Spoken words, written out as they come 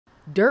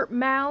Dirt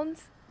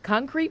mounds,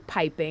 concrete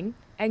piping,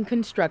 and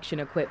construction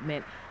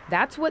equipment.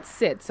 That's what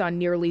sits on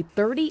nearly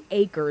 30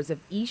 acres of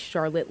East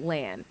Charlotte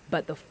land.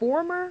 But the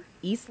former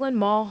Eastland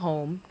Mall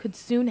home could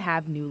soon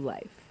have new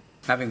life.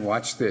 Having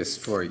watched this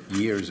for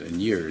years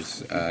and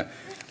years, I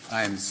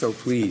am so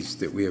pleased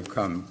that we have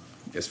come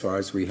as far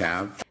as we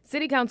have.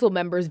 City Council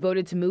members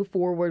voted to move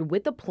forward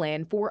with a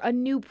plan for a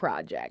new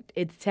project.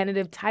 Its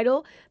tentative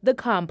title, The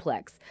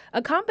Complex,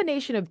 a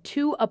combination of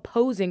two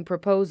opposing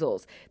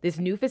proposals. This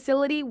new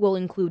facility will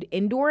include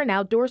indoor and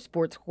outdoor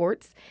sports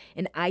courts,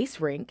 an ice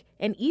rink,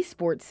 an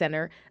esports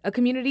center, a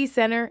community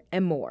center,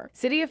 and more.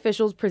 City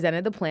officials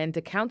presented the plan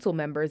to council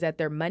members at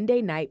their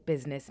Monday night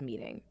business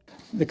meeting.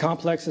 The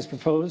complex as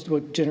proposed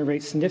would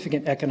generate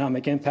significant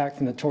economic impact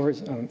from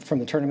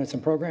the tournaments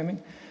and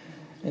programming.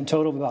 In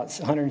total, about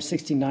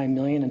 $169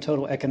 million in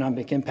total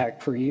economic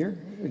impact per year.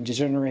 It would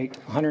generate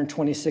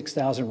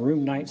 126,000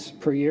 room nights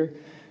per year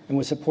and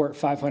would support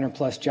 500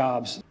 plus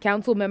jobs.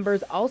 Council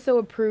members also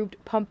approved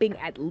pumping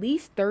at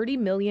least $30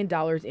 million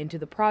into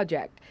the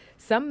project.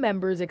 Some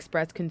members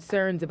expressed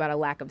concerns about a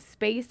lack of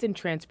space and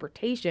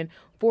transportation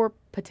for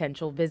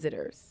potential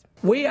visitors.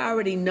 We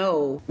already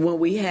know when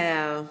we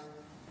have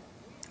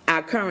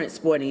our current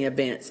sporting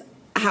events,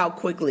 how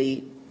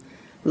quickly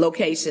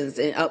locations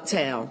in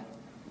Uptown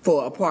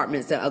for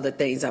apartments and other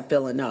things are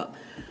filling up.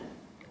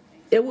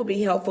 It will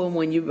be helpful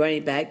when you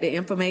bring back the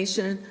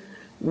information.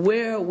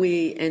 Where are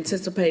we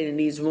anticipating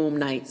these room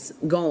nights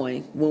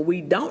going when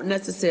we don't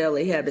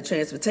necessarily have the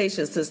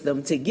transportation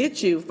system to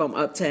get you from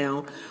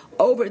Uptown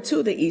over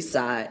to the east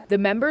side? The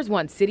members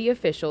want city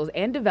officials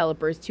and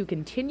developers to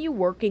continue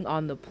working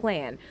on the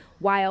plan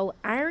while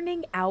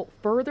ironing out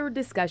further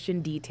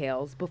discussion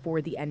details before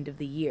the end of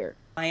the year.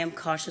 I am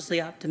cautiously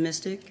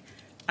optimistic.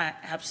 I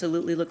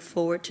absolutely look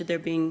forward to there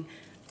being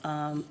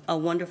a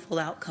wonderful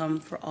outcome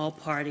for all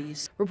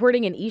parties.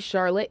 Reporting in East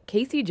Charlotte,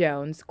 Casey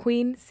Jones,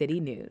 Queen City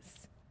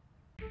News.